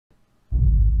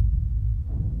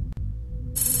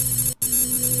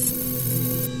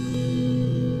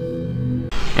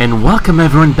And welcome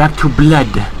everyone back to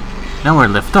Blood. Now where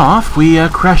we left off, we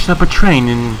crashed up a train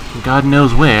in God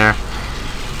knows where.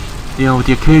 You know, with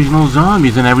the occasional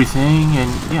zombies and everything, and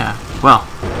yeah, well.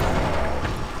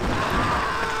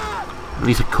 At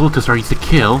least a cultist are easy to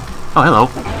kill. Oh, hello.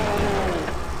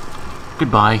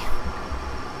 Goodbye.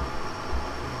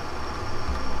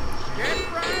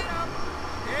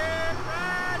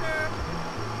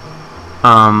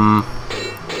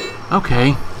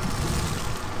 Okay.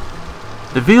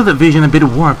 The field of vision a bit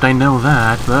warped, I know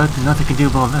that, but nothing can do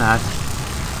about that.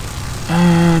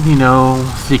 And, you know,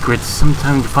 secrets.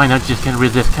 Sometimes you find out you just can't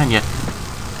resist, can you?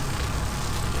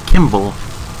 Kimball.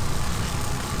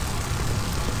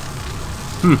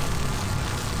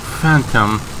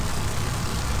 Phantom.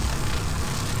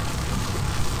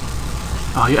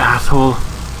 Oh, you asshole.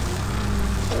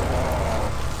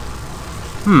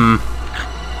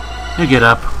 You get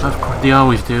up. Of course, they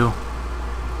always do.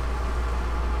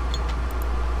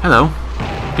 Hello.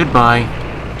 Goodbye.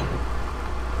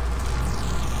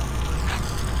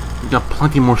 You got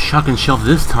plenty more shotgun shells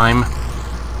this time.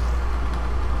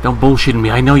 Don't bullshit me.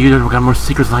 I know you got more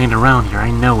secrets lying around here. I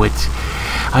know it.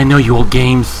 I know you old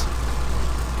games.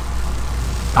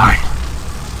 Alright.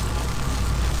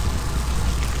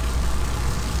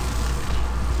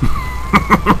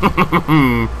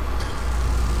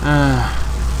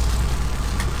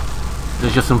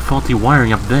 There's just some faulty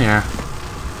wiring up there.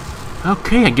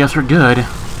 Okay, I guess we're good.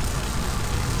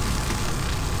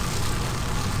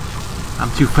 I'm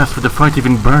too fast for the fight to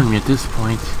even burn me at this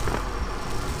point.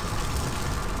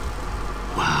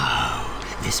 Wow,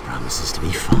 this promises to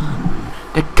be fun.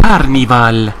 The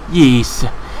Carnival, yes.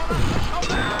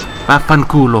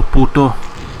 Vaffanculo, puto.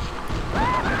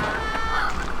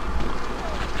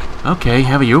 Okay,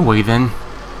 have it your way then.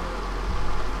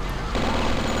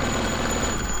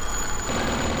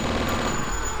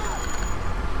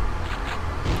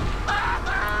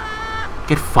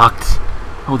 Get fucked.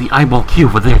 Oh, the eyeball key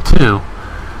over there too.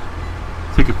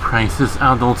 Ticket prices,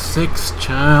 adult 6,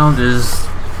 child is...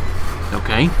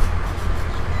 okay.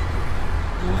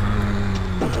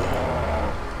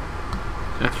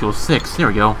 Actual 6, there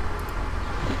we go.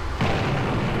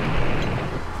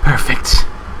 Perfect.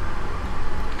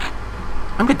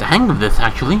 I'm getting the hang of this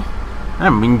actually.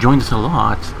 I'm enjoying this a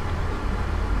lot.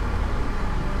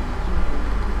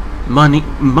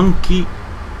 Monkey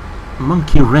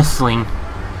wrestling.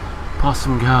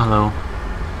 Possum Gallo.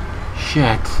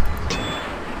 Shit.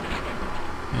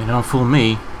 You don't fool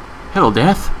me. Hello,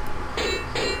 Death.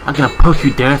 I'm gonna poke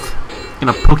you, Death. I'm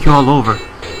gonna poke you all over.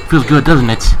 Feels good, doesn't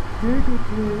it?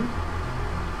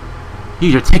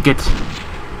 Here's your ticket.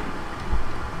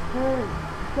 Hey,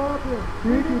 stop it.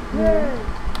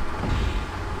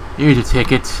 Here's your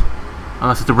ticket.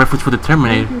 Unless it's a reference for the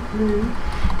Terminator.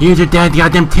 Here's your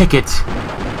goddamn ticket.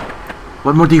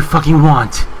 What more do you fucking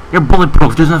want? You're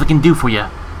bulletproof. There's nothing I can do for you.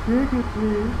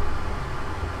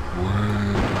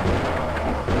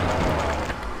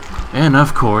 And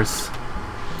of course.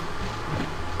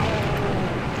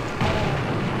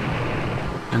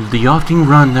 And the often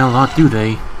run now a lot, do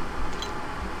they?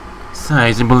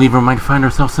 Besides, I believe we might find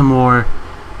ourselves some more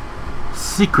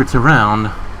secrets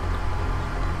around.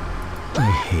 I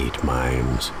hate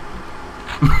mimes.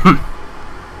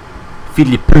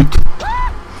 Philippute.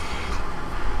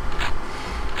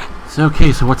 So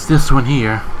okay, so what's this one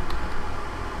here?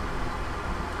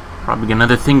 Probably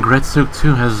another thing Gretzo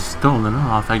 2 has stolen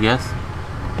off, I guess.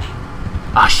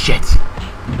 Ah, shit.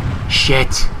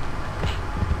 Shit.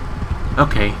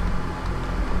 Okay.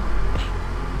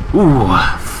 Ooh,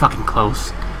 fucking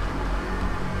close.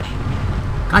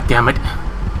 God damn it.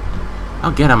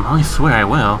 I'll get him, I swear I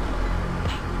will.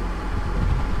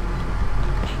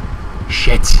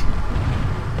 Shit.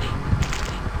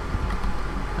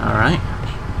 Alright.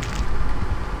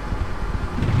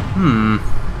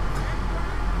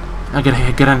 I gotta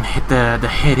hit the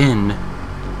head in.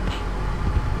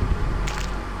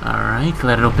 Alright,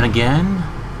 let it open again.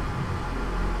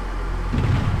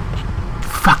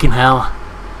 Fucking hell.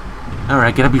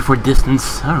 Alright, get up before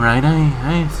distance. Alright,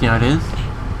 I see how it is.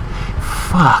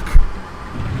 Fuck.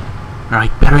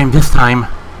 Alright, better aim this time.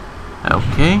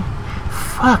 Okay.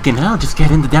 Fucking hell, just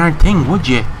get in the darn thing, would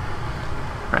you?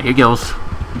 Right, here goes.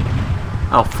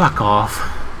 Oh, fuck off.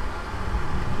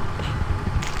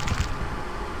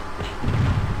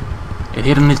 It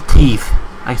hit him in his teeth.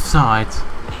 I saw it.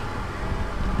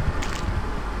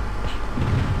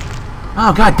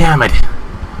 Oh, god damn it.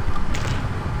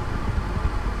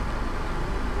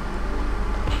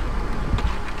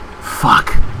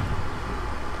 Fuck.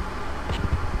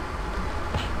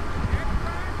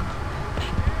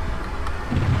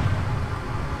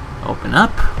 Open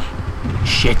up.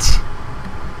 Shit.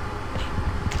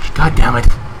 damn it.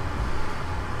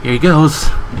 Here he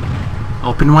goes.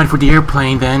 Open wide for the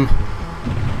airplane, then.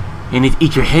 You need to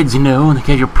eat your heads, you know, and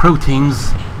get your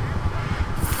proteins.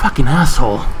 Fucking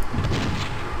asshole.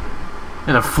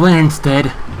 Get a flare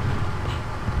instead.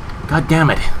 God damn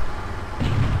it.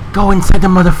 Go inside the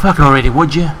motherfucker already,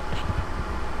 would you?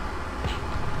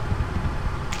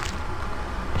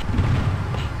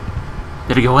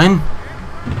 Did it go in?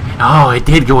 Oh, it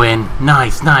did go in.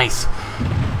 Nice, nice.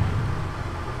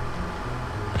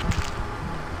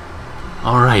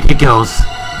 Alright, it goes.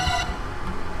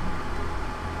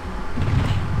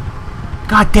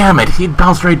 God damn it, he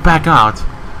bounced right back out.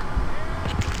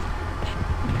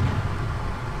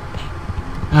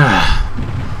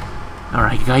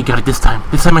 Alright, I got it this time.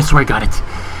 This time I swear I got it.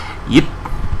 Yep.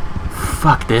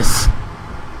 Fuck this.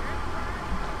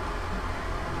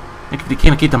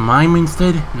 Can I get the mime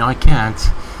instead? No, I can't.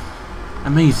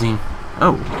 Amazing.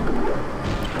 Oh.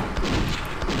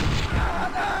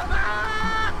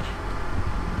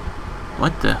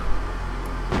 What the?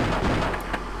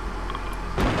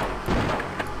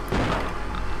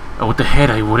 Oh, with the head,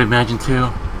 I would imagine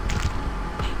too.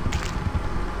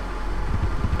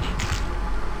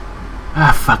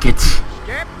 Ah, fuck it.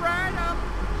 Step right up.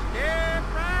 Step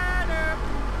right up.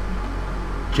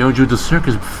 Jojo the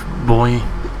circus boy.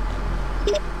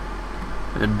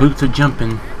 The boots are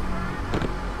jumping.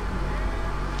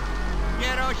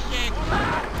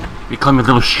 You call me a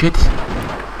little shit?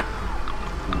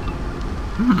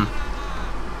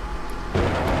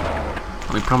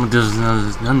 Only problem with this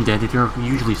is undead, they're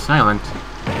usually silent.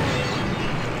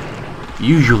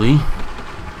 Usually.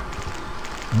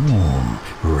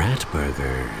 Rat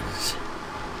burgers.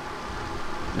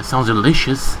 That sounds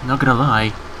delicious, not gonna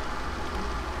lie.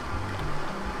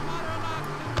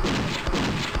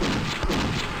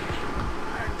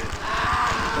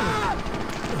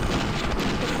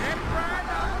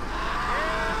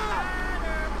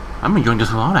 I'm enjoying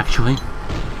this a lot, actually.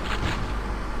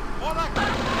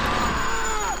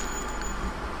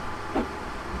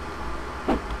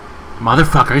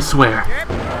 Motherfucker, I swear.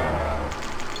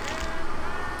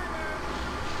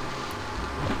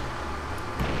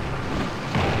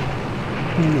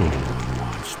 No one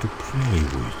wants to play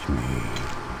with me.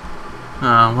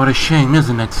 Ah, what a shame,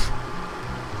 isn't it?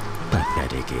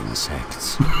 Pathetic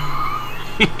insects.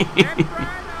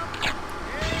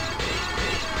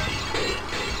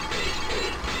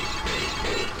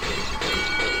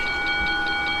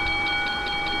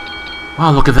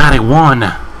 Wow, look at that, I won!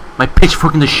 My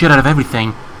pitchforking the shit out of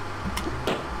everything.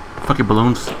 Fuck your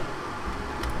balloons.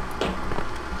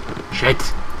 Shit.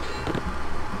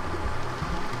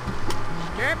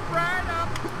 Step right up.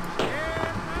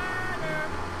 Step right up.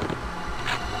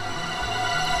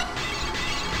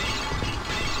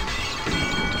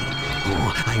 Oh,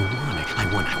 I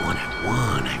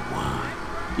won.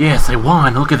 Yes, I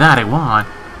won. Look at that, I won.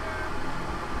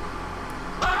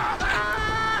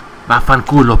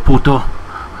 Vaffanculo, puto.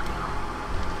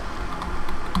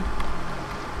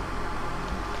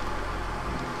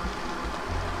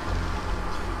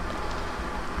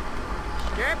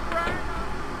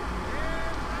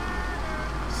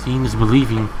 Seeing is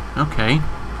believing. Okay.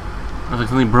 I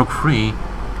was only broke free.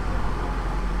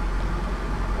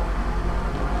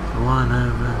 One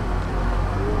over.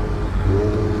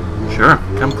 Sure,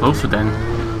 come closer then.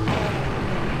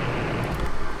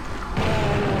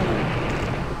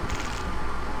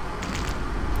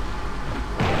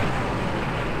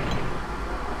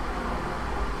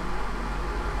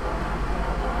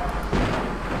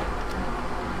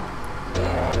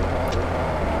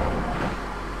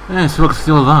 Yes, looks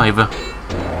still alive.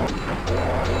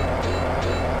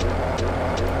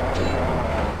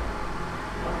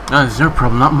 It's their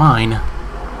problem, not mine.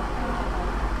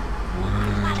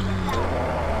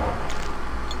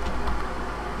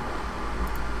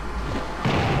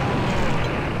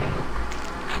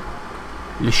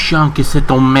 Le chien que c'est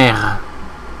ton mère.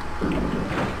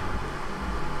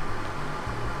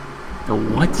 The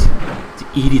what? The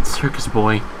idiot circus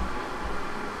boy.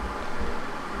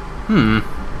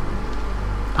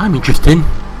 I'm interested.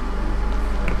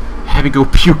 Have you go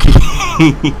pukey.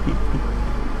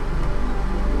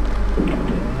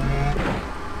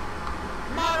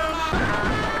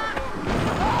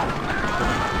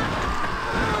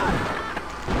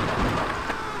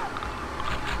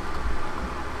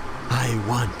 I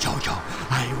want Jojo.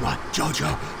 I want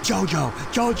Jojo.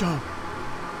 Jojo.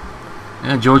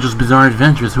 Yeah, JoJo's Bizarre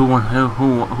Adventures.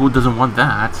 Who doesn't want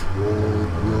that?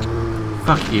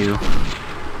 Fuck you.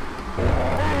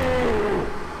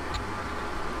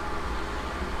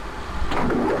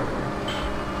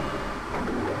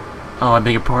 Oh, I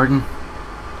beg your pardon?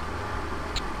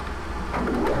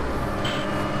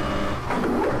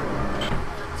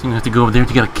 So I have to go over there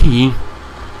to get a key.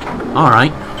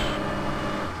 Alright.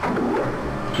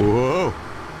 Whoa.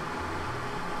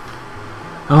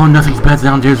 Oh, nothing's bad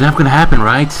down there. Is that gonna happen,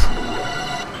 right?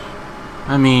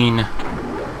 I mean,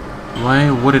 why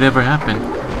would it ever happen?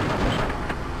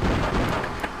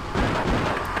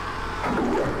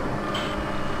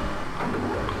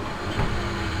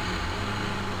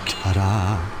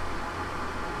 Ta-da.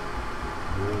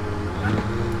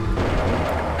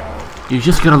 You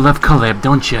just gotta love Caleb,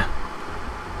 don't you?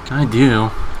 I do.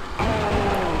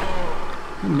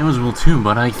 He knows well too,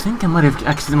 but I think I might have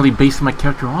accidentally based my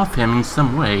character off him in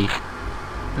some way.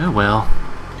 Oh well.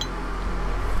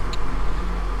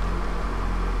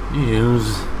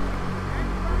 Use.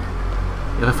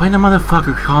 If I find a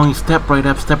motherfucker calling step right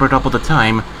up all the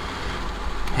time,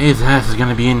 his ass is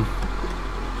gonna be in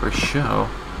for show.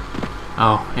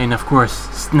 Oh, and of course,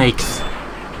 snakes.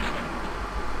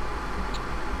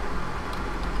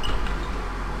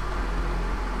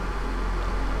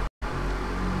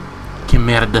 Que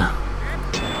merda.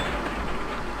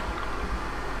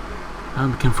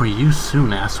 I'm looking for you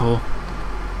soon, asshole.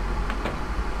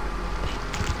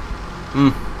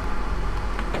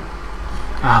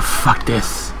 Ah, fuck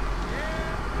this.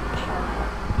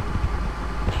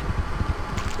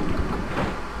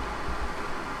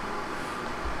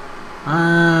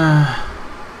 I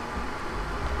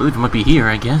believe it might be here,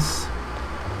 I guess.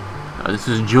 This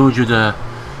is Jojo the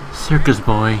circus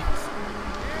boy.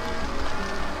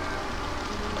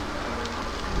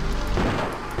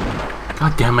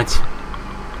 God damn it.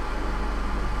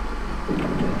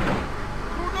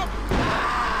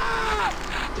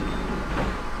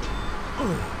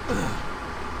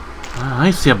 I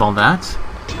see about that.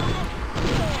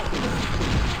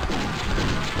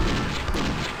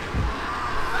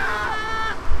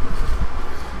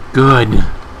 Good.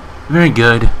 Very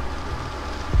good.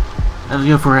 Let's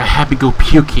go for a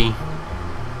happy-go-pukey.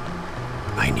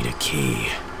 I need a key.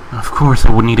 Of course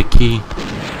I would need a key.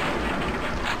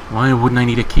 Why wouldn't I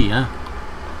need a key, huh?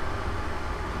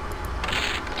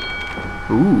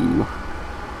 Ooh.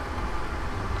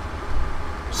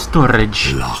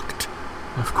 Storage. Locked.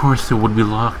 Of course it would be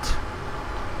locked.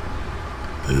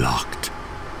 Locked.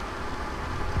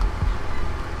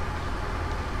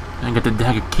 I got the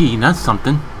dagger key, that's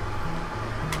something.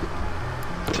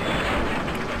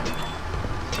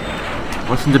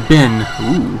 What's in the bin?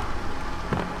 Ooh.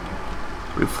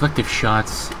 Reflective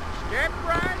shots. Step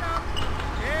right up.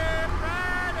 Step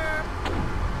right up.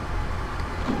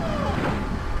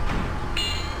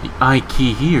 The eye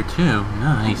key here too.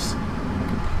 Nice.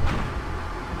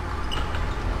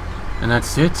 And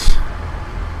that's it?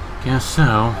 Guess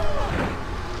so.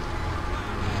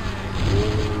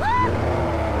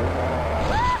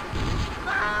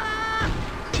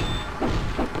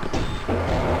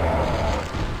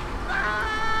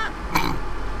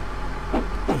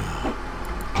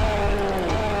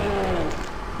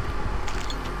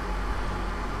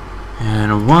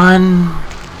 And one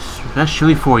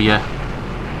especially for you.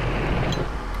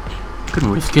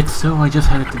 Couldn't risk it, so I just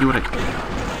had to do it.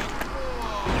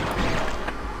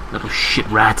 Little shit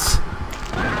rats.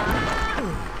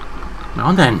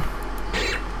 Well then.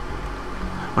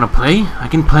 Wanna play? I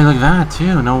can play like that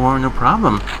too, no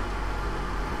problem.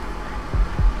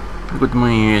 With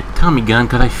my Tommy gun,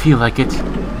 cause I feel like it.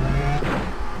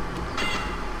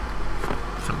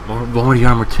 Some body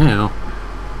armor too.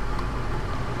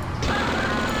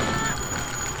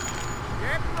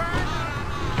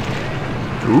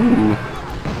 Ooh.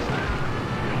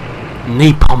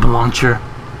 Napalm launcher.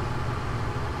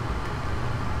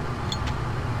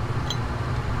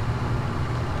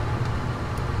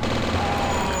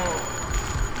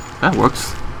 That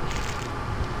works.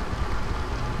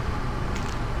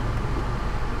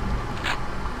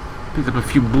 Picked up a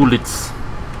few bullets.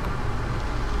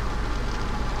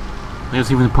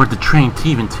 There's even part of the train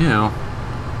even too.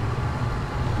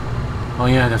 Oh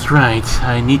yeah, that's right.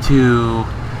 I need to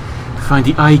find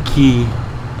the eye key.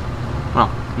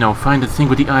 Well, no, find the thing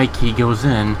where the eye key goes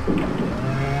in.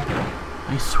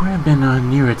 I swear I've been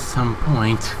near it at some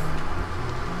point.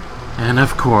 And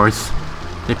of course,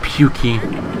 the pukey.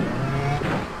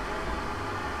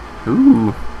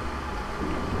 Ooh.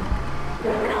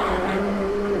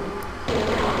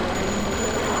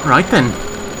 Right then.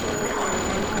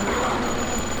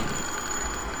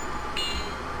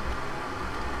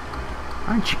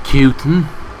 Aren't you cute, hmm?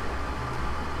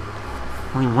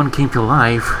 Only one came to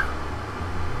life.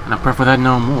 And I prefer that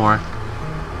no more.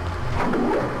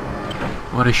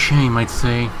 What a shame, I'd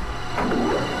say.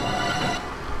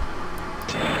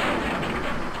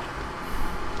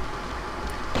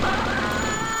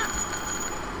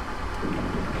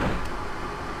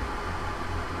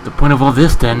 point of all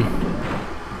this then?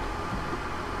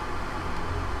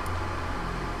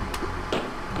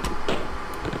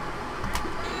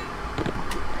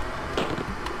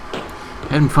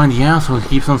 Head and find the asshole who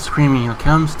keeps on screaming, "He'll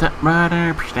come, step right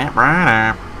up, step right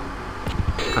up."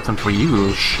 Got some for you,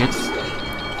 little shits.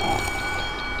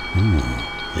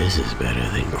 This is better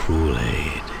than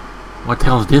Kool-Aid. What the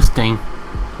hell's this thing?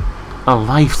 A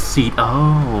life seat.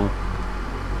 Oh.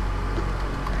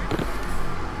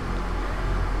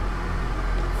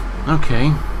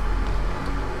 Okay.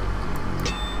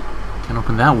 Can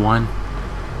open that one.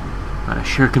 But I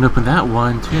sure can open that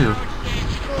one too.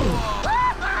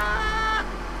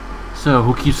 So,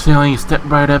 who keeps saying step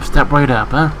right up,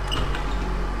 huh?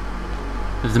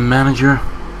 Is the manager?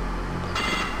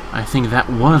 I think that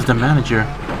was the manager.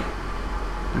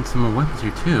 And some more weapons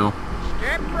here too.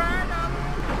 Step right up.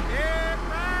 Step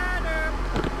right up.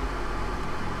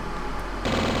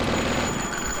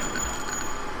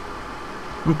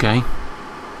 Okay.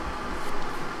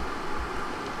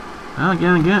 Well,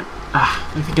 again.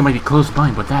 I think it might be close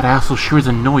by, but that asshole sure is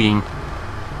annoying.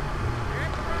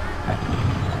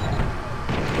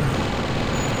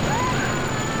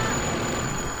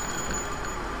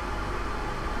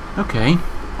 Okay.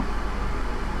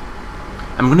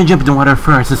 I'm gonna jump in the water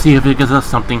first to see if it gives us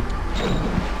something.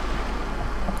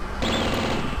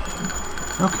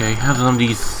 Okay, have some of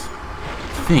these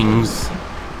things.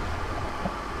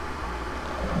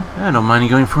 I don't mind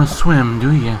going for a swim,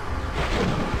 do ya?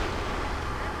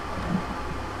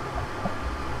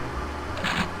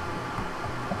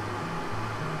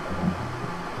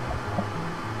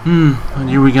 I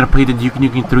knew we gotta play the Duke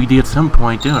Nukem 3D at some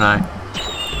point, don't I?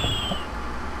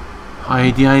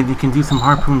 I can do some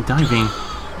harpoon diving.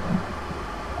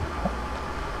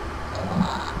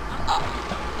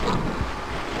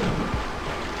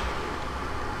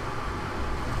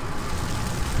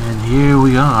 And here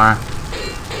we are.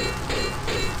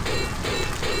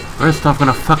 First off, I'm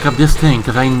gonna fuck up this thing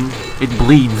because it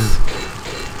bleeds,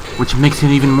 which makes it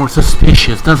even more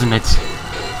suspicious, doesn't it?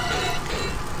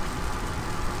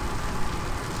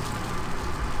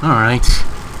 All right,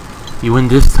 you win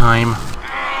this time.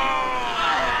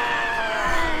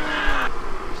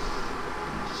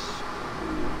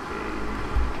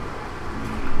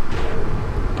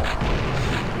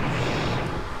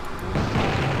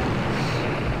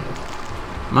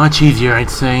 Much easier, I'd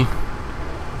say.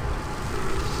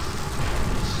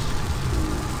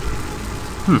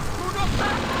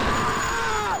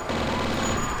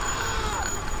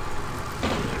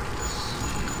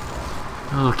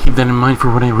 I'll keep that in mind for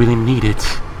when I really need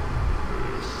it.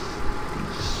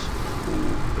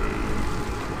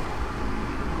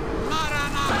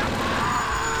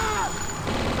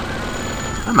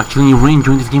 I'm actually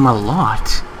enjoying this game a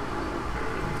lot.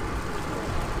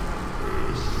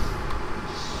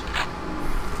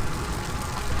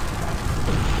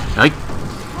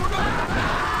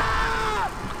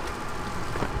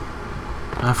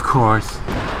 Of course.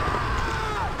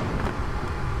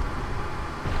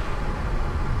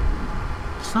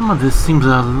 Some of this seems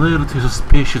a little too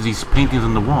suspicious, these paintings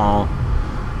on the wall.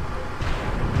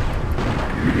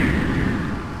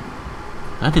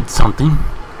 That did something.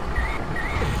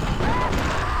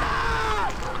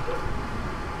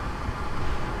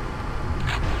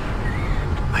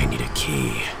 I need a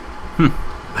key.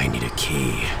 I need a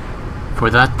key. For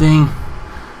that thing?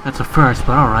 That's a first,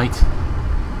 but alright.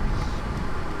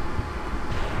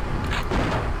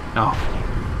 Oh.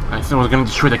 I thought I was gonna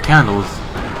destroy the candles.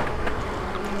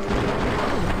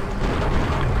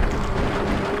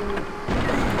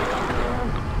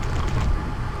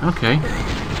 Okay.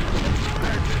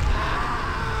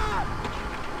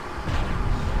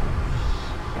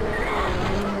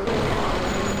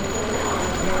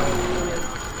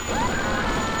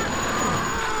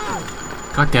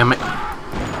 God damn it.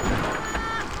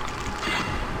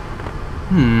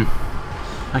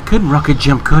 I could rocket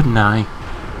jump, couldn't I?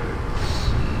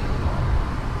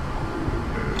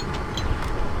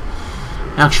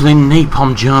 Actually,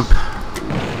 napalm jump.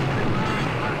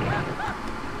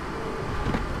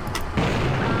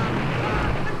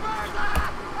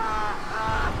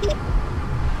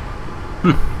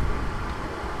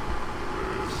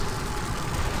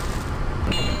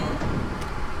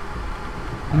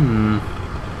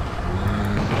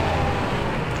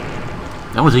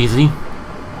 That was easy.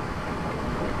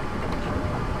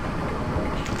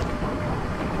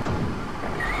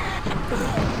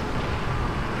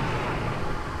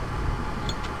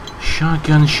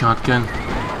 Shotgun.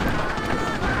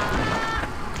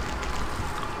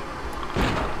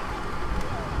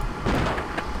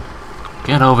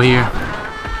 Get over here.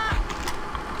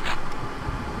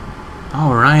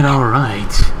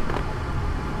 Alright.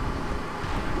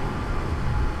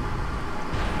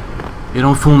 You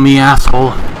don't fool me,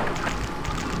 asshole.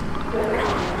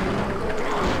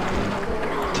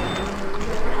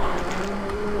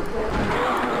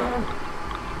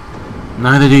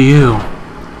 Neither do you.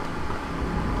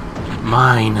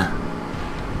 Mine.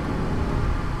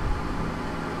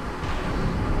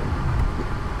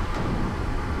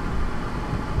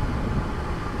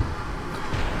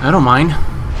 I don't mind.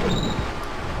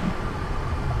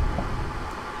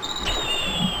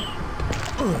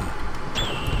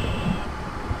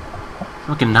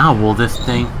 Fucking owl, this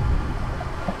thing.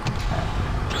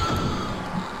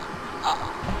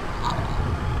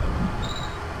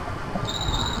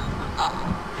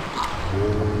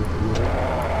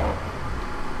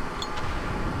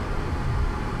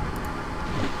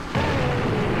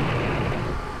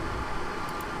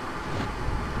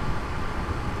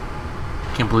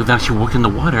 Can't believe that actually worked in the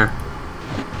water.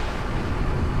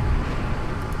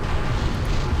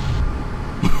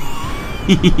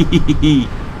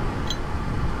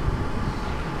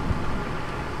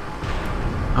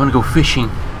 I wanna go fishing.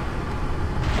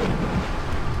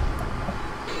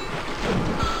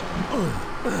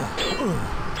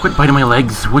 Quit biting my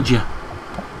legs, would you?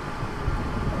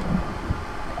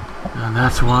 And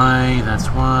that's why, that's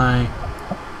why.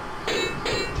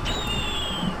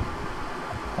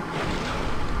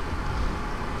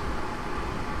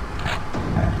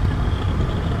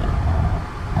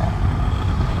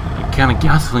 A can of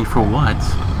gasoline for what?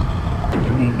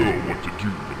 You will know what to do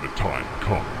when the time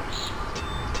comes.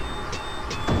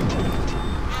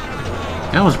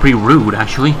 That was pretty rude,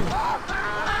 actually.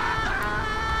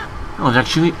 That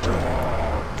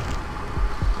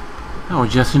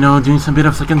was just, you know, doing some bit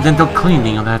of second dental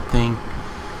cleaning of that thing.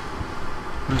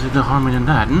 Was it the harm in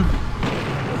that, hmm?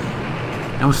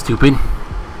 That was stupid.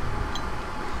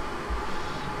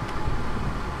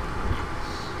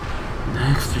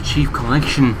 Next, Achieve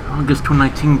Collection, August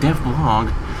 2019 Dev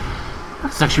Blog.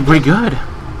 That's actually pretty good.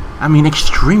 I mean,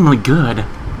 extremely good.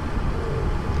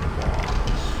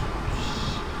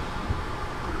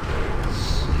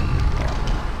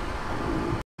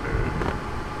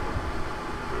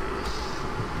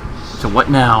 So what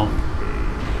now?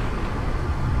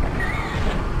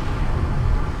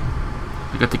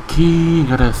 I got the key, I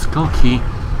got a skull key.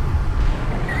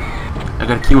 I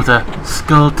got a key with a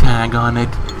skull tag on it.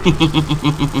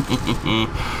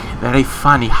 Very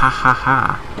funny, ha ha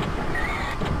ha.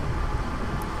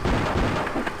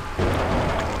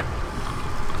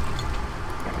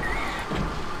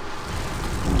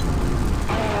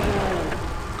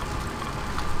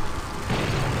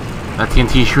 That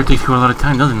TNT sure takes you a lot of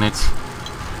time, doesn't it?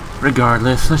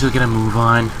 Regardless, let's just get a move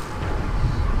on.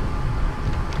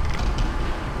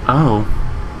 Oh.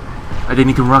 I didn't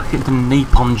need to rock into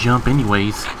napalm jump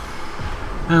anyways.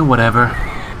 Whatever.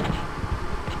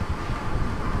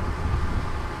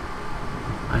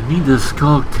 I need the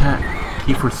skull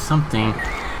key for something.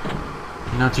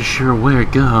 Not too sure where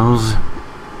it goes.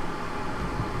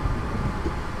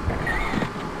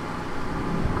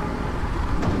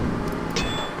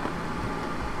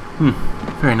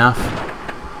 Fair enough.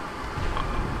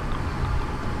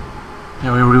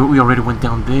 Yeah, we already went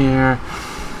down there.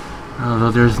 Although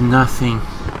there's nothing.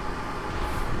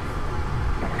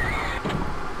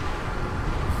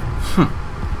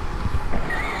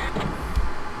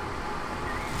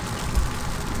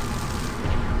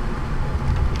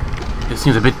 It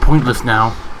seems a bit pointless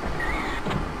now.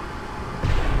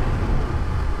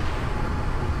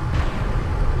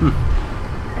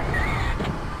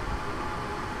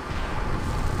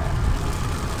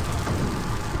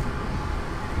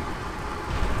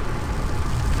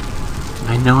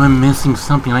 I know I'm missing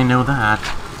something, I know that.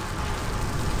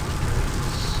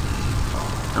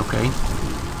 Okay.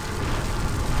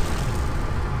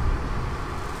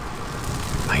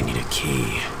 I need a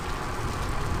key.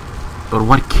 But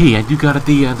what key? I do got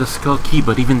the skull key,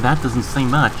 but even that doesn't say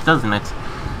much, doesn't it?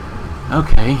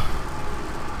 Okay.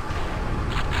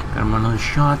 Got another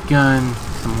shotgun,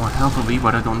 some more health will be,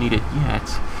 but I don't need it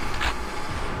yet.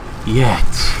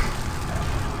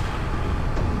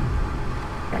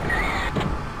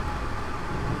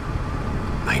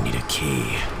 I need a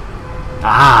key.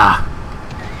 Ah!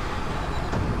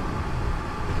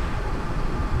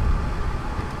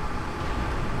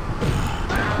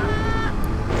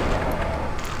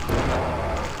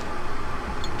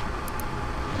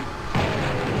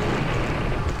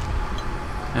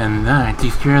 And that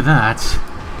takes care of that.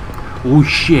 Oh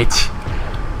shit!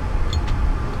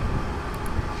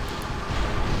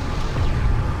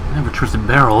 Never trust the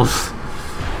barrels.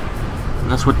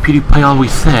 And that's what PewDiePie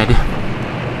always said.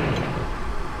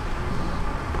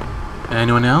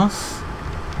 Anyone else?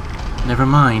 Never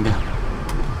mind.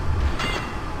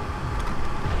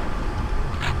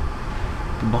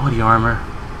 Body armor.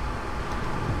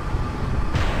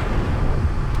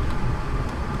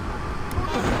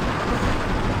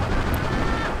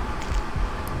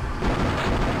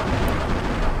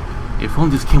 If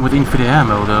only this came with infinite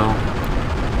ammo, though.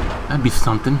 That'd be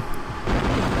something.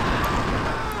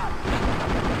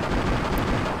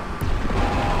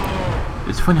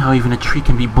 It's funny how even a tree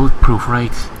can be bulletproof,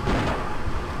 right?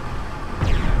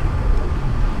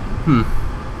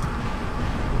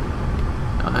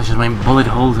 Oh, that's just my bullet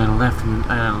holes I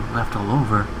left all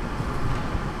over.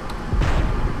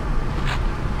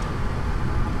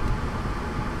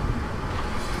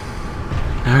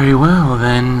 Very well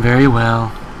then, very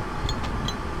well.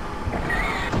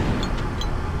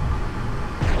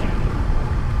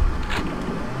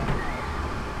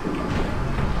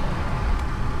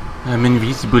 I'm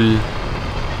invisible.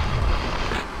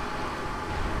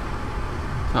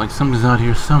 It's like something's out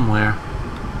here somewhere.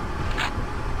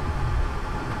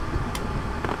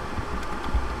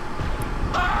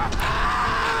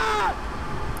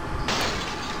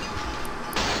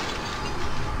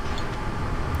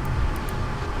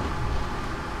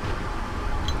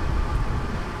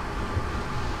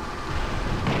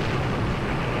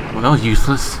 Well, that was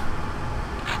useless.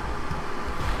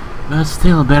 But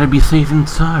still, better be safe than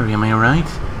sorry, am I right?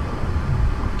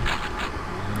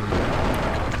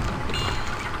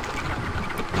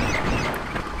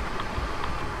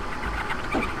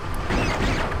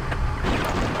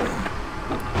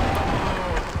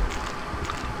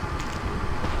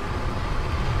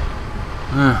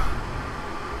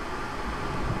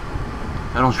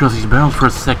 I don't trust these barrels for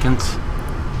a second.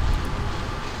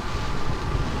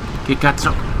 Okay, got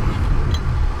some.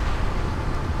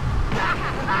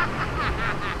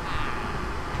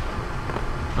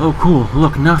 Oh cool,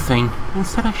 look, nothing.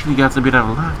 Instead actually got a bit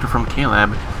of laughter from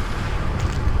Caleb.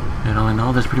 And all in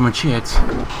all, that's pretty much it.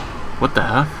 What the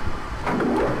heck?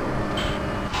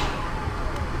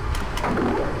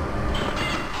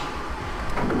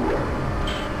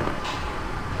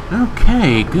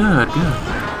 Okay, good, good.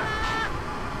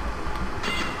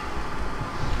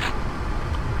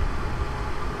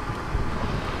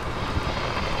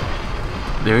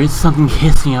 There is something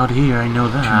hissing out here, I know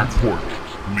that. Portals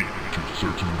leading to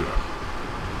certain death.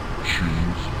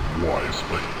 Choose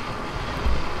wisely.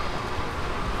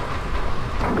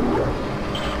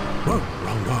 Whoa,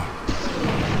 wrong door.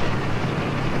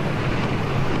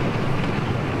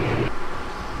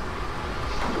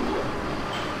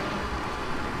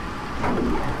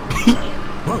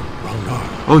 Whoa, wrong door.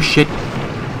 Oh shit.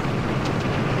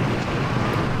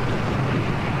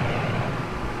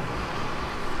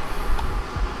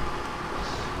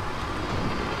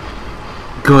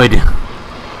 Good.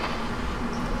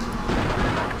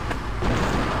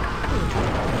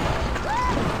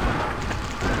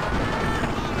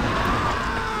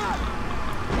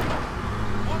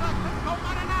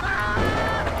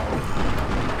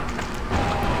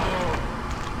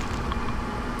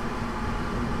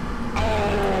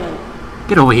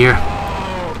 Get over here.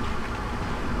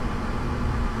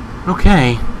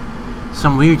 Okay.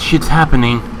 Some weird shit's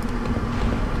happening.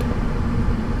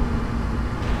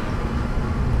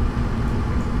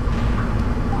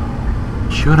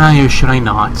 Should I or should I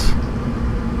not?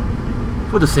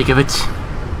 For the sake of it.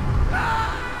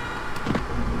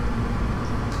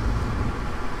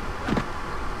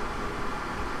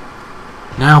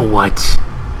 Now what?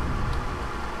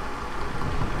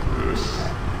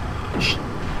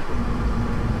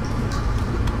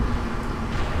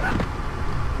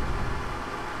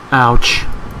 Ouch.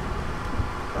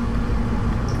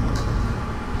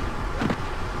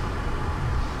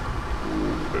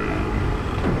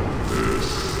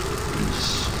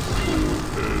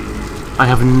 I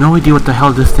have no idea what the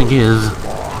hell this thing is.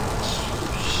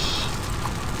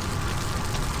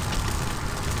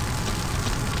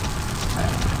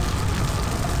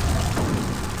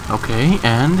 Okay,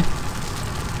 and...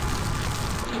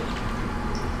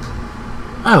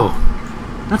 oh,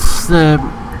 that's,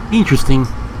 interesting.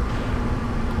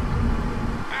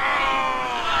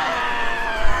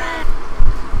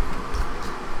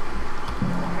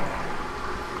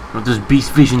 What this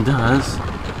beast vision does.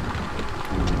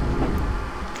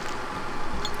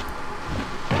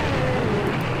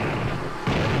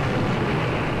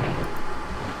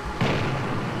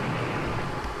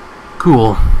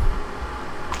 Cool.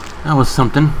 That was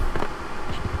something.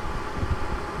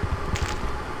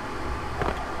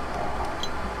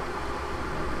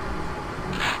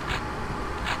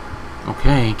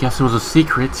 Okay, guess it was a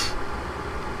secret.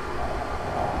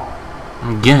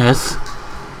 I guess.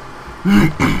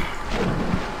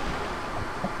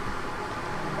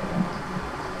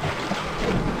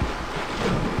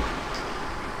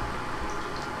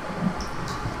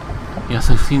 guess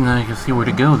I can see where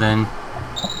to go then.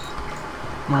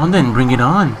 Come on then, bring it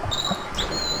on.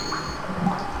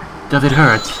 Does it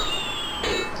hurt?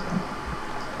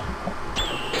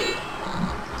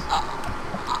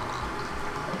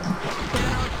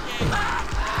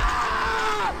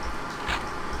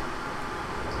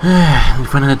 We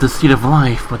find out the seed of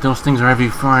life, but those things are very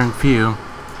far and few.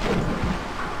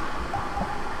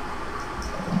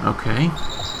 Okay.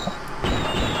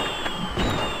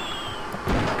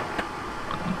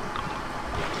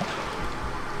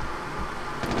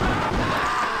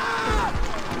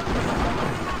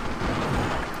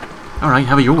 Alright,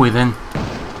 have it your way then.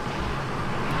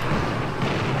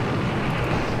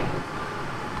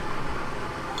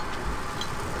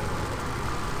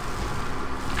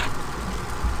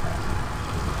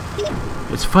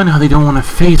 It's fun how they don't want to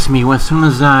face me as soon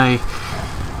as I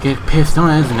get pissed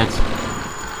on, isn't it?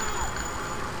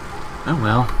 Oh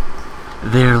well.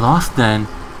 They're lost then.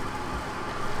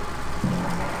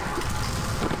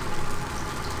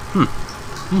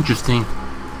 Interesting.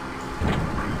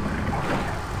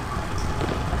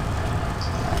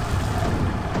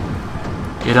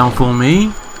 You don't fool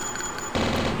me,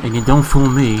 and you don't fool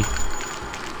me.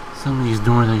 Some of these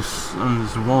doors, on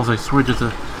these walls, I swear there's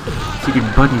a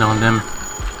secret button on them.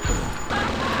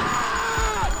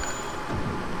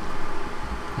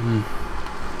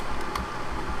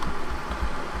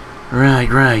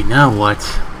 Right, now what?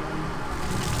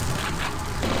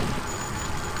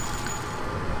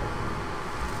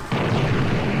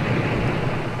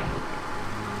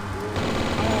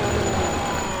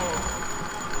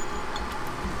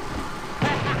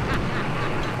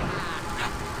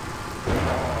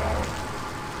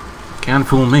 Can't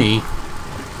fool me.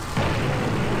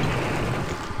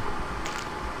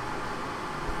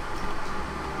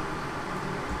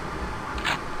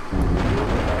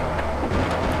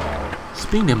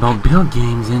 Speaking about build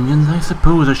games engines, I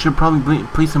suppose I should probably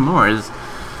play some more on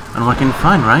what I can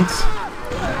find, right?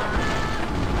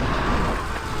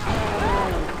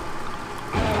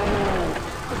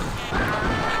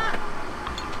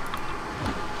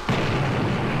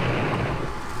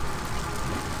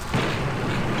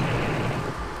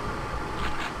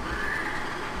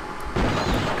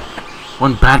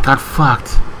 One bat got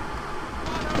fucked.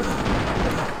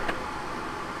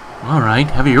 Alright,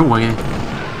 have it your way.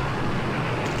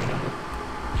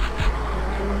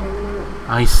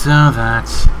 I saw that.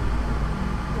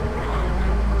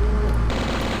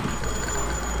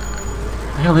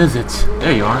 The hell is it?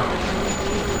 There you are.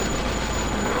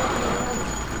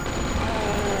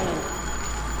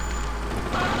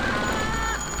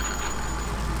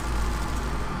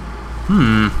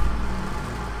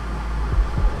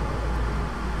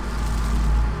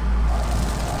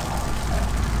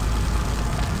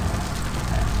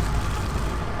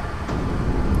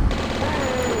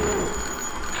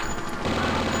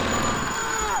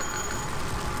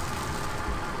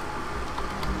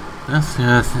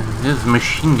 This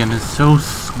machine gun is so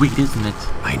sweet, isn't it?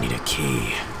 I need a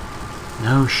key.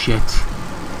 No shit.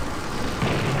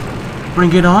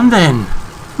 Bring it on then.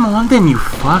 Come on then, you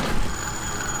fuck.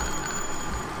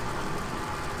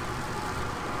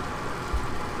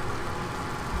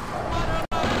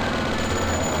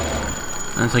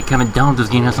 It's like kind of down this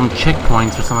game has some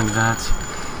checkpoints or something like that.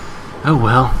 Oh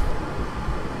well.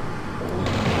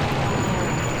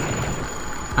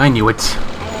 I knew it.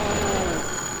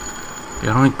 It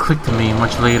only clicked to me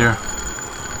much later.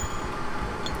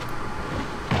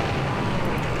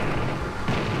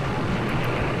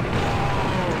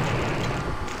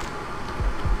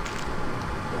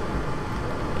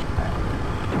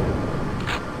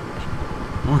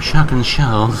 More shotgun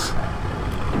shells.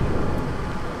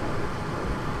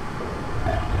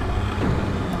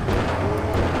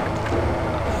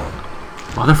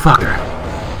 Motherfucker.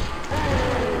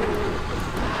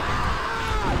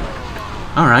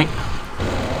 Alright.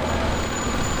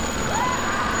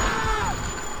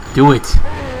 Do it.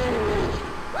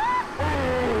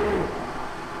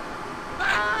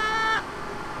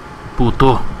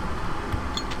 Puto.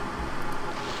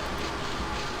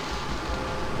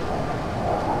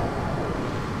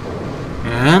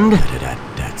 And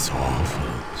that's all,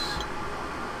 folks.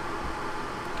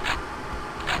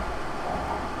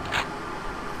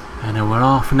 And they went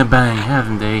off in a bang,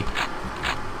 haven't they?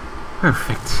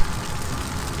 Perfect.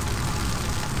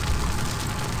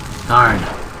 Darn.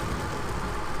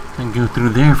 Can't go through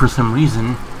there for some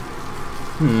reason.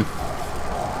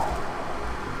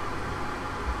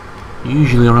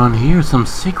 Usually around here, some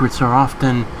secrets are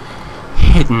often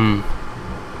hidden.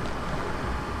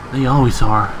 They always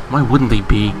are. Why wouldn't they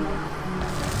be?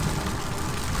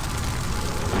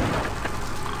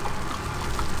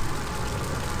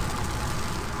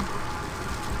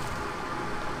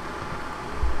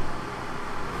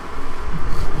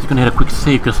 gonna hit a quick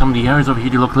save because some of the areas over here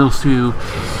do look a little too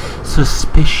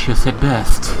suspicious at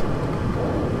best.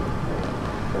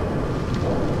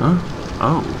 Huh?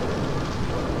 Oh.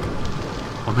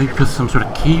 Or maybe because some sort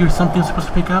of key or something I'm supposed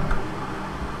to pick up?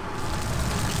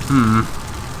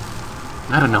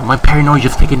 I don't know, my paranoia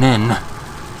just kicking in.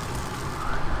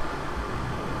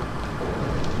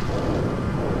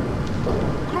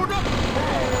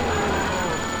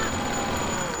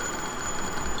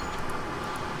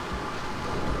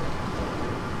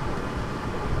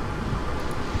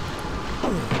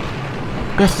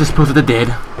 Best dispose of the dead.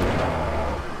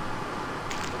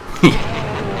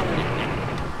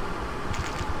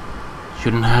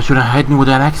 Shouldn't have had me with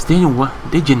that axe, did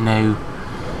you now?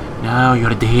 Now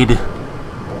you're dead.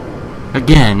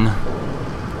 Again.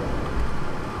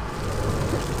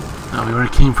 Now we already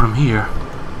came from here.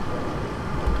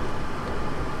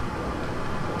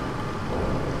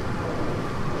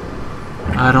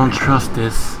 I don't trust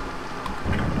this.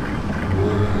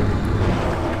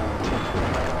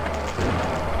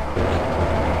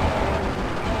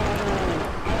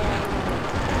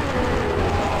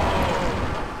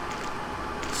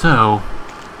 So,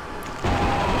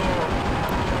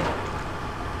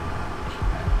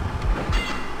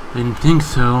 didn't think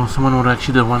so. Someone would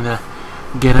actually the one to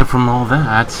get up from all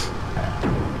that.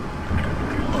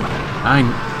 I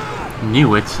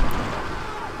knew it.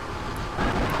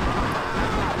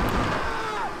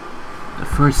 The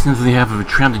first sense they have of a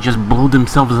trap to just blow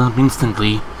themselves up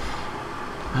instantly.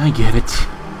 I get it.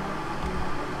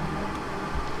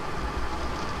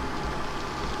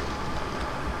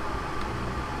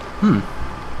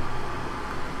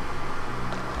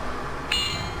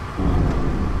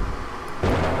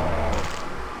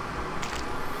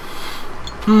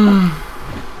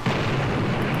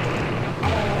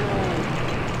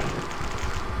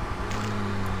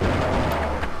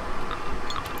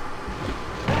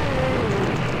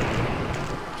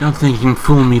 Don't think you can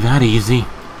fool me that easy.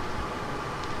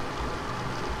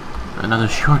 Another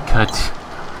shortcut.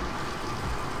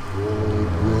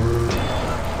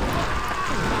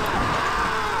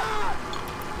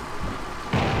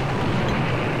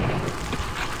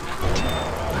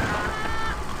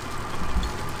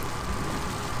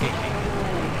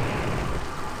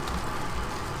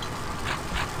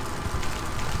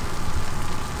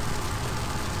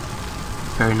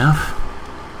 Fair enough.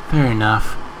 Fair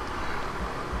enough.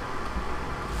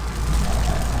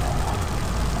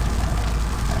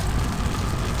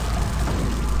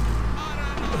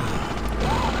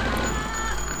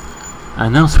 I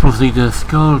know supposedly the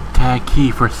skull tag key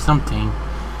for something.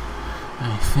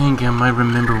 I think I might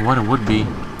remember what it would be.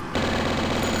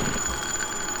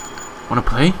 Wanna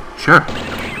play? Sure.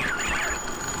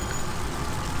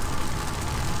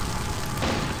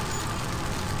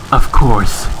 Of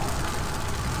course.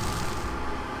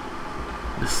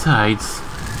 Besides...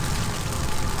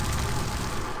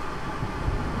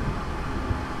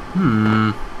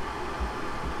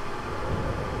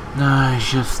 Nah,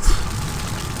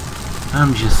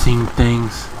 I'm just seeing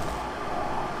things.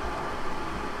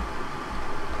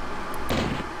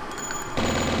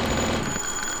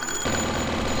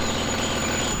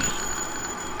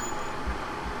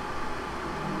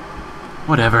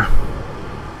 Whatever.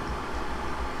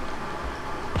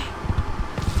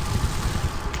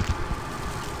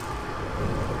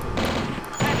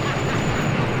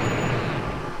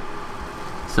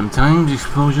 Sometimes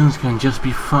explosions can just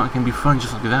be fun. Can be fun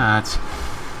just like that.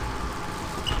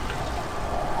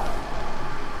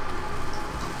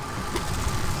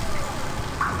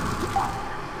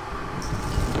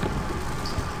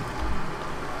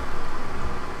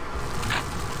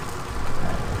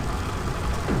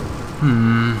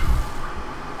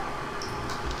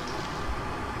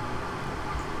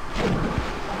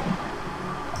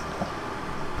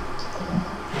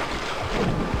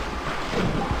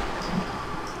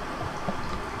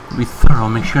 Be thorough,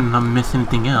 make sure not miss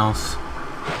anything else.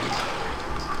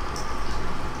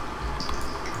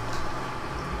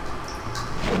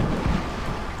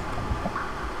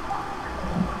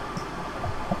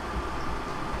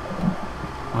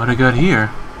 What I got here?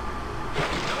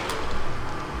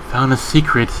 Found a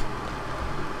secret.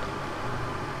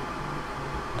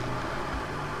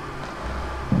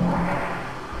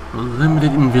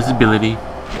 Limited invisibility.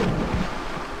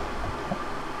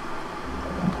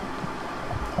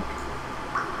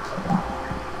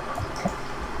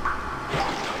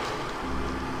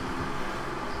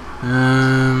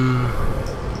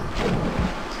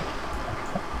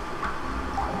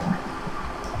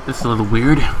 This is a little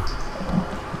weird.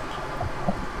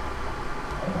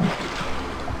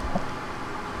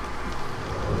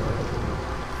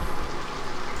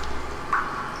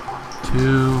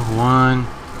 Two,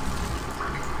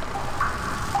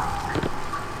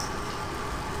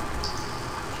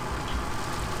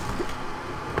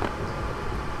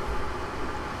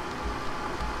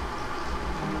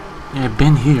 Yeah, I've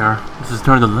been here. This is the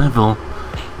start of the level.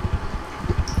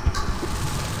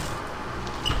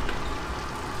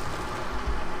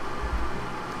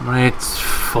 Right, it's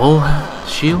full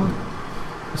shield?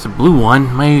 It's a blue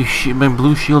one. My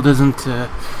blue shield isn't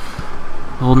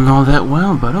holding all that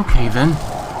well, but okay then.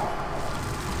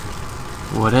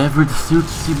 Whatever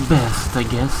suits you best, I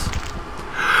guess.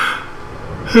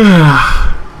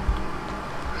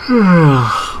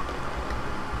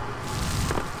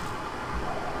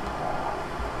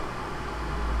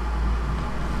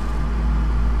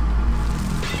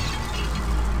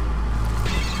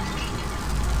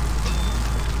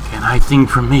 Can't hide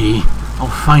things from me. I'll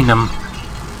find them.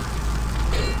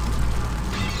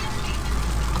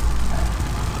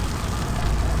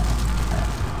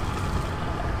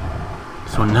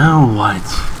 So now what?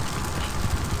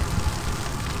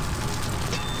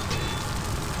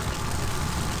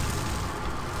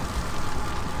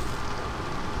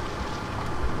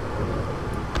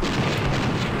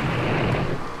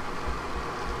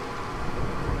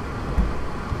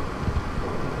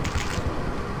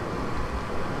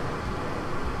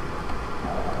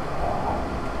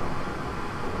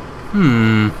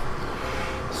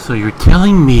 So you're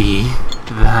telling me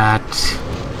that...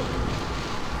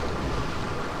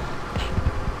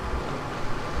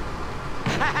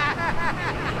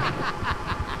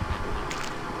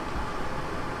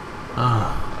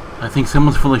 Oh, I think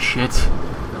someone's full of shit.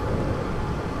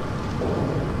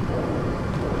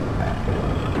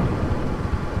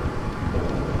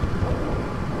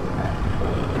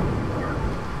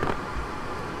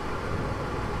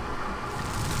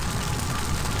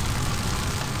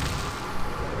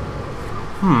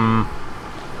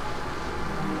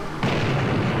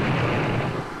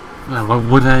 Well,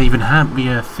 would that even be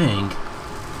a thing?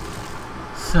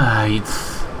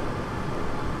 Besides,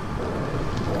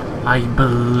 I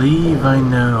believe I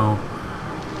know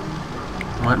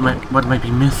what might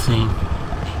be missing.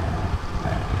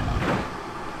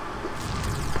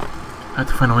 I have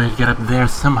to find a way to get up there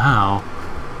somehow.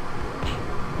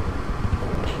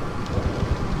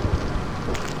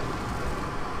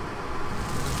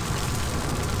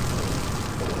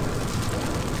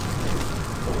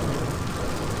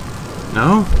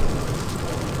 No?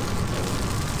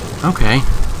 Okay.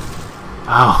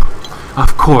 Oh,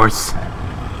 of course.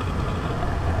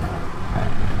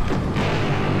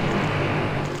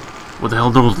 What the hell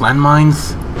are those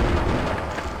landmines?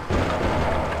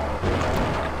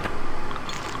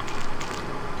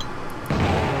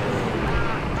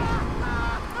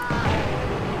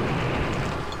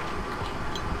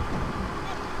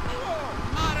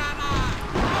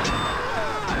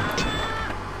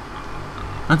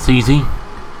 That's easy.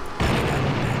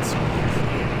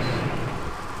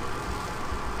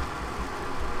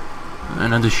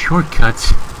 Another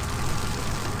shortcut.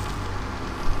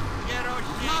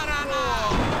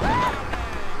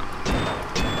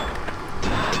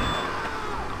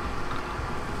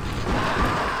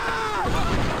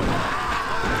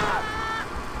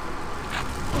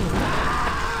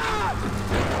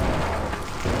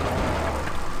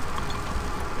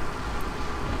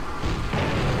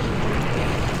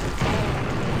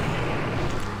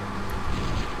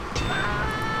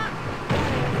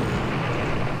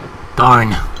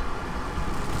 Darn.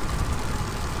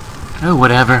 Oh,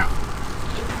 whatever.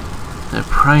 The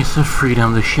price of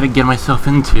freedom, the shit I get myself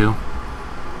into.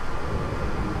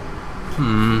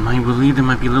 I believe there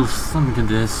might be a little something to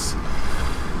this.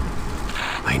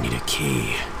 I need a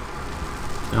key.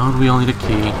 Don't we all need a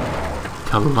key?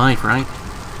 To life, right?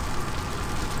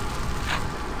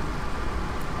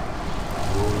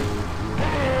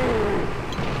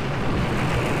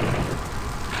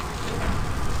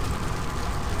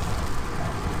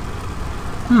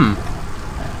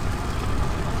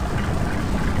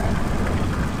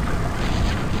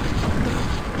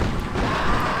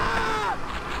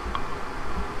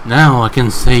 Now I can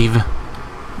save.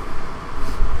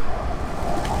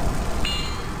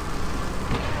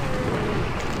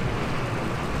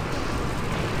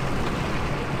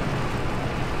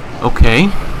 Okay.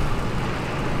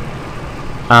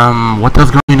 What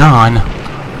is going on?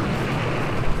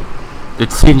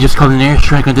 Did Satan just call an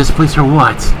airstrike on this place or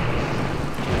what?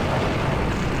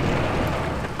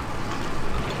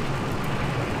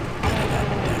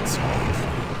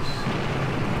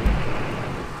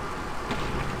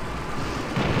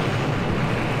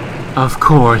 Of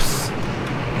course.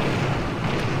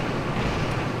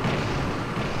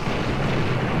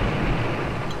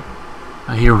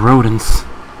 I hear rodents.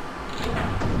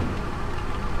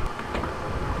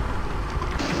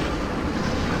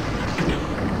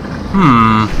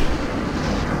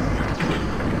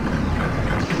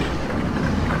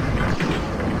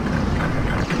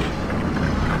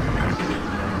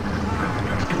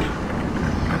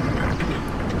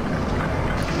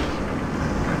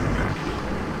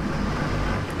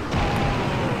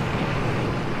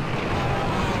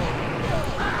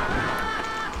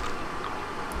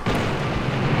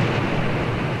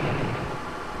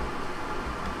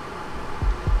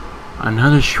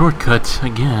 Another shortcut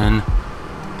again.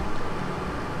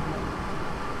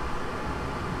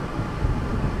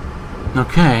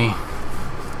 Okay.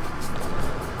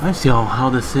 I see how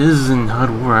this is and how it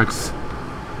works.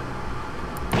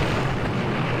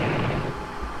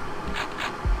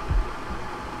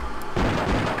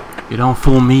 You don't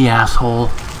fool me, asshole.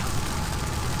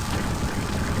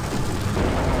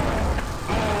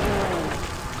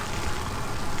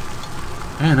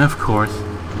 And of course,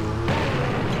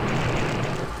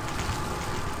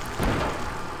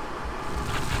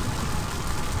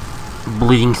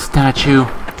 bleeding statue.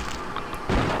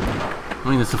 I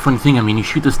mean, that's a funny thing. I mean, you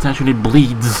shoot the statue and it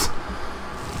bleeds.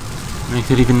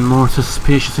 Makes it even more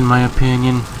suspicious, in my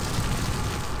opinion.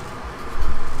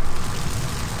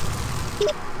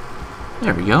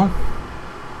 There we go.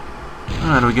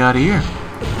 What do we got here?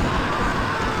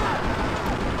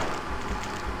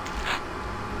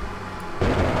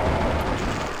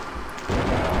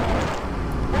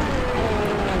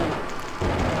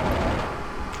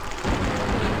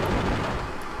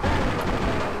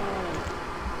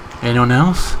 Anyone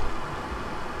else?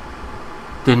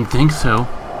 Didn't think so.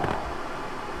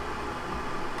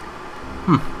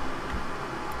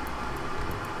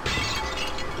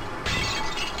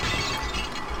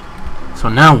 So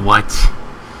now what?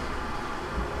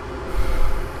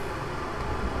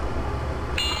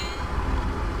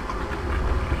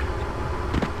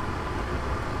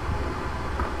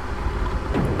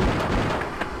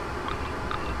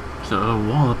 So a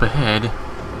wall up ahead.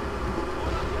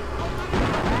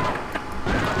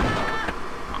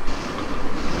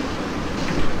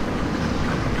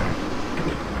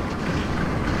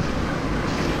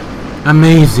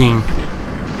 Amazing.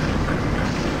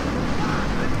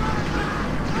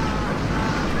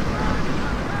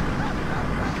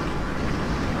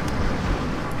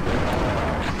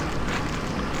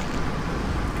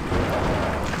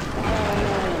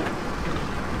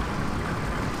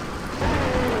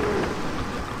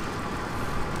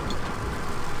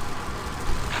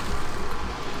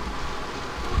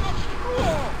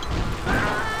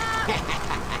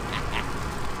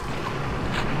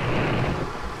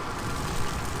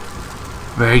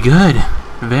 Very good.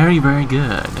 Very, very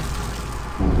good.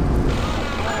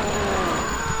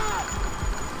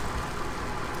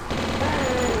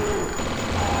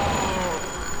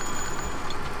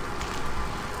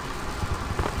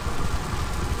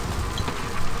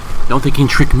 Don't think you can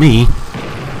trick me.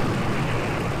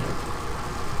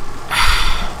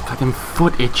 Got them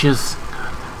foot itches.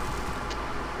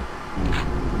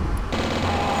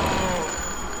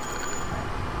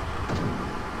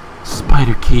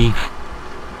 Spider key.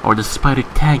 Or the spider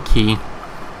tag key.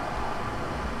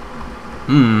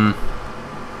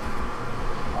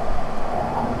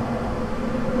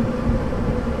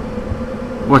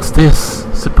 What's this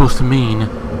supposed to mean?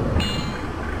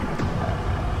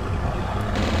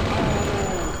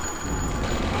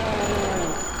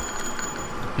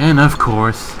 And of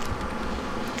course,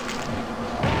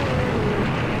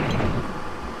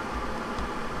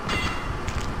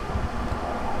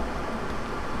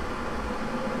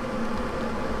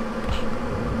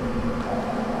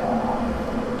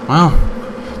 well,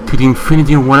 to the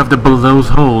infinity and whatever the belows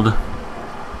hold.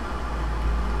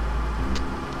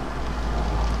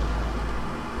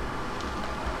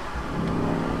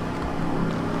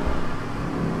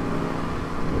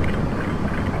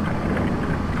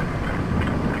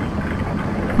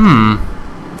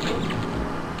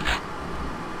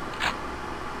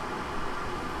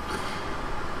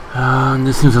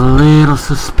 This seems a little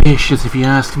suspicious if you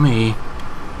ask me.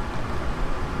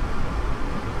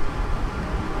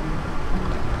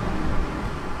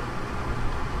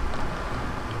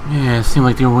 Yeah, it seemed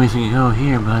like there were ways we could go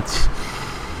here, but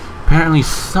apparently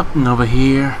something over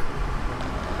here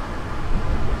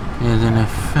is in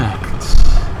effect.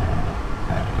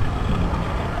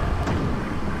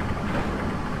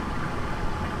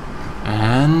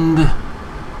 And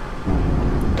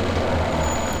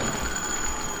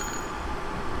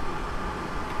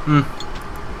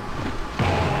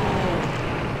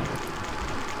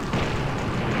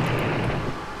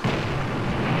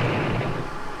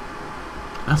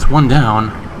that's one down.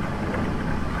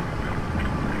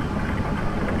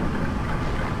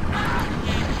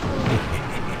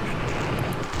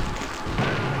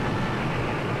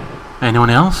 Anyone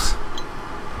else?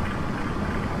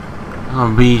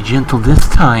 I'll be gentle this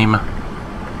time.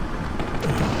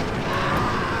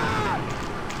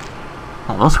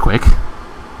 Oh, that was quick.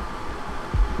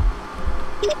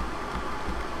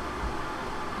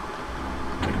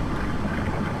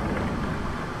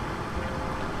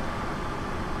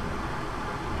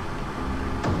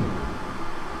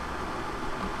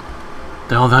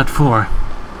 all that for?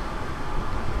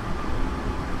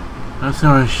 I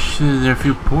saw there are a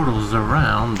few portals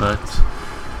around, but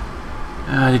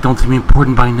they don't seem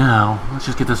important by now. Let's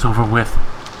just get this over with.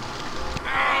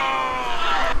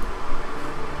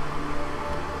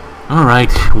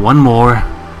 Alright, one more.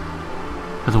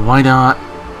 Because why not?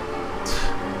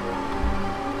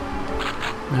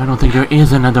 I don't think there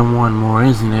is another one more,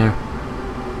 isn't there?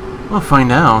 We'll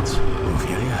find out.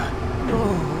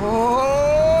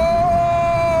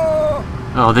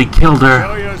 Oh, they killed her.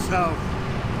 Show yourself.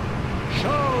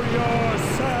 Show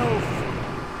yourself.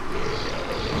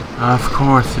 Of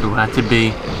course it had to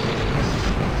be.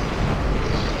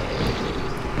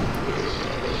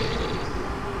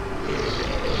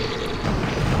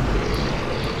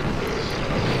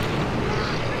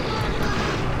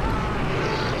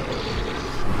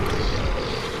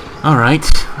 Alright,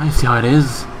 I see how it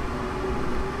is.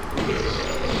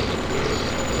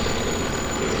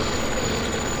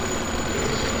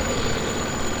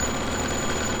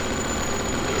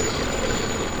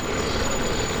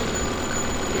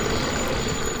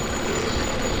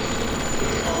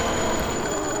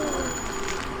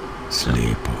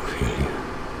 Sleep, Ophelia.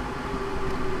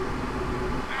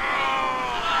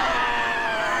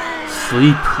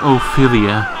 Sleep,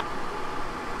 Ophelia.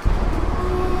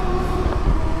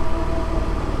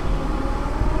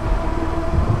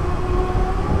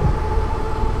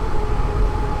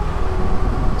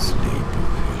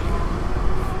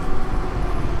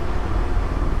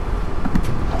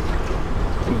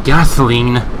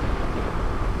 Gasoline.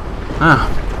 Ah.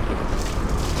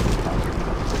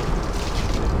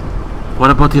 What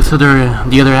about the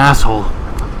other asshole?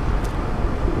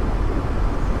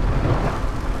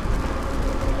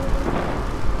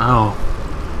 Oh.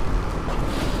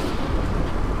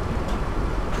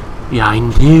 Yeah, I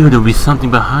knew there'd be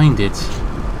something behind it.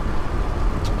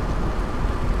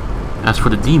 As for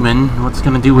the demon, what's it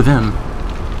gonna do with him?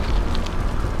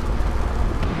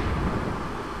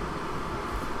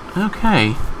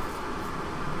 Okay.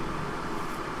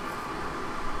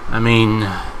 I mean,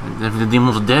 if the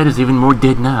demon's dead, is even more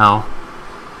dead now.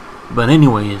 But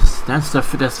anyways, that's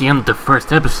the end of the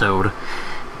first episode.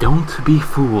 Don't be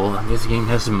fooled. This game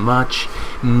has much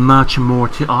more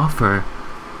to offer.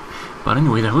 But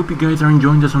anyways, I hope you guys are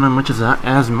enjoying this one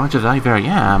as much as I very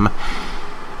am.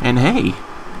 And hey,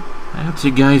 I hope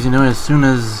you guys, as soon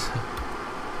as...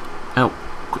 Oh,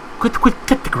 cut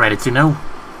the credits,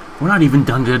 We're not even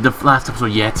done the last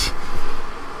episode yet.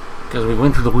 Because we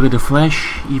went through the Wheel of the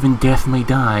Flesh, even death may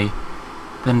die.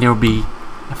 Then there will be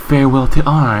a Farewell to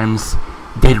Arms,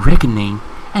 Dead Reckoning,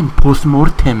 and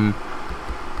Post-Mortem.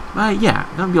 But yeah,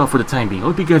 that'll be all for the time being. I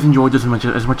hope you guys enjoyed this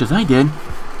as much as I did.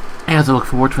 As I look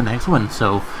forward to the next one.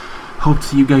 So, hope to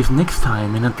see you guys next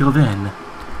time, and until then...